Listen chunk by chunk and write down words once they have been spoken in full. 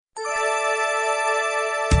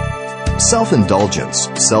Self-indulgence,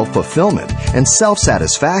 self-fulfillment, and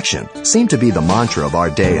self-satisfaction seem to be the mantra of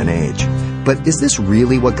our day and age. But is this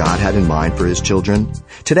really what God had in mind for His children?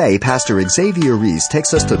 Today, Pastor Xavier Reese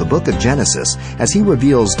takes us to the book of Genesis as he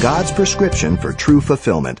reveals God's prescription for true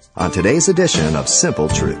fulfillment on today's edition of Simple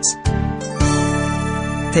Truths.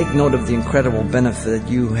 Take note of the incredible benefit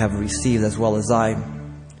that you have received as well as I,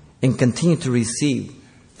 and continue to receive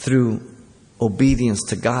through obedience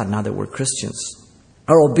to God now that we're Christians.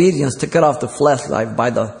 Our obedience to cut off the flesh life by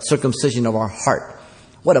the circumcision of our heart.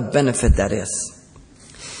 What a benefit that is.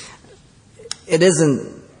 It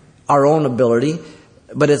isn't our own ability,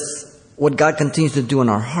 but it's what God continues to do in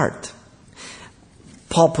our heart.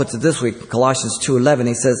 Paul puts it this way, Colossians 2:11,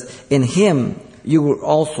 he says, "In Him you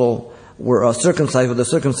also were circumcised with a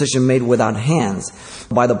circumcision made without hands,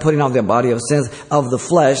 by the putting off the body of sins of the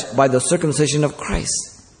flesh, by the circumcision of Christ."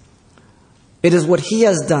 It is what He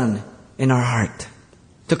has done in our heart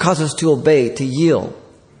to cause us to obey, to yield,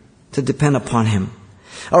 to depend upon Him.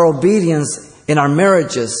 Our obedience in our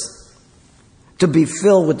marriages, to be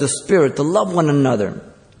filled with the Spirit, to love one another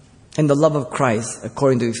in the love of Christ,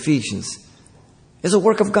 according to Ephesians, is a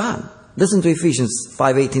work of God. Listen to Ephesians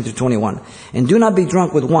 5:18-21. "And do not be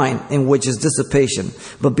drunk with wine, in which is dissipation,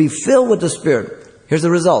 but be filled with the Spirit." Here's the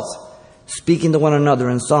results. "Speaking to one another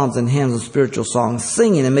in psalms and hymns and spiritual songs,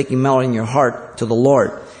 singing and making melody in your heart to the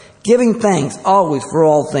Lord, giving thanks always for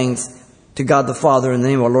all things to God the Father in the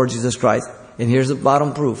name of our Lord Jesus Christ." And here's the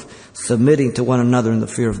bottom proof. "Submitting to one another in the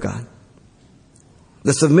fear of God."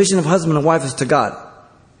 The submission of husband and wife is to God.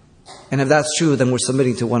 And if that's true, then we're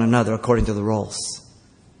submitting to one another according to the roles.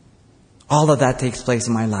 All of that takes place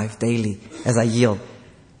in my life daily as I yield.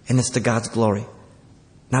 And it's to God's glory.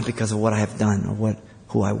 Not because of what I have done or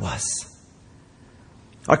who I was.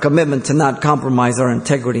 Our commitment to not compromise our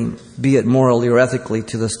integrity, be it morally or ethically,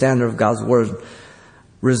 to the standard of God's Word,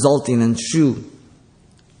 resulting in true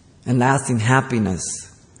and lasting happiness,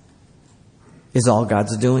 is all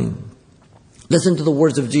God's doing. Listen to the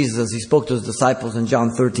words of Jesus as He spoke to His disciples in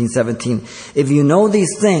John 13:17. "If you know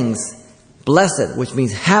these things, blessed," which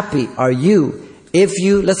means happy, "are you if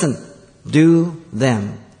you," listen, "do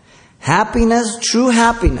them." Happiness, true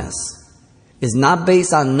happiness, is not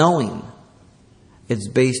based on knowing. It's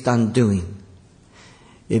based on doing.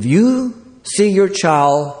 If you see your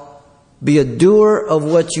child be a doer of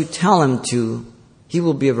what you tell him to, he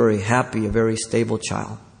will be a very happy, a very stable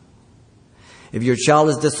child. If your child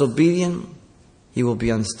is disobedient, he will be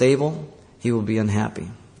unstable. He will be unhappy.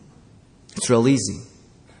 It's real easy.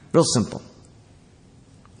 Real simple.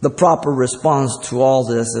 The proper response to all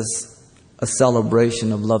this is a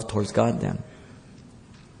celebration of love towards God then.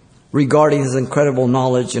 Regarding His incredible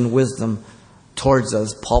knowledge and wisdom towards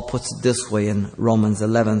us, Paul puts it this way in Romans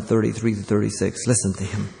 11:33-36. Listen to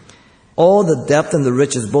him. "Oh, the depth and the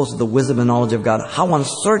riches both of the wisdom and knowledge of God. How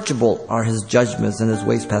unsearchable are His judgments and His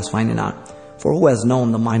ways past finding out. For who has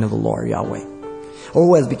known the mind of the Lord, Yahweh? Or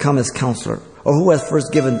who has become His counselor? Or who has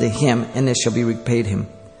first given to Him, and it shall be repaid Him?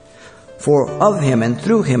 For of Him and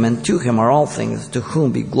through Him and to Him are all things, to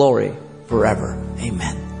whom be glory forever.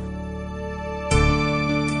 Amen."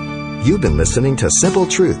 You've been listening to Simple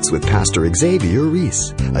Truths with Pastor Xavier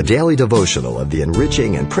Reese, a daily devotional of the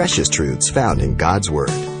enriching and precious truths found in God's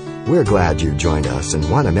Word. We're glad you joined us and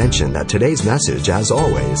want to mention that today's message, as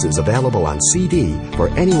always, is available on CD for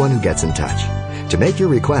anyone who gets in touch. To make your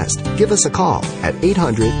request, give us a call at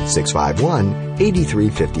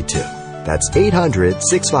 800-651-8352. That's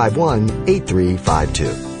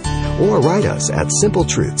 800-651-8352. Or write us at Simple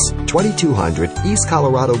Truths, 2200 East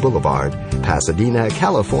Colorado Boulevard, Pasadena,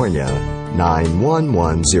 California,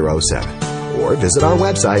 91107. Or visit our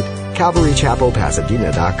website,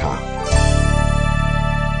 CalvaryChapelPasadena.com.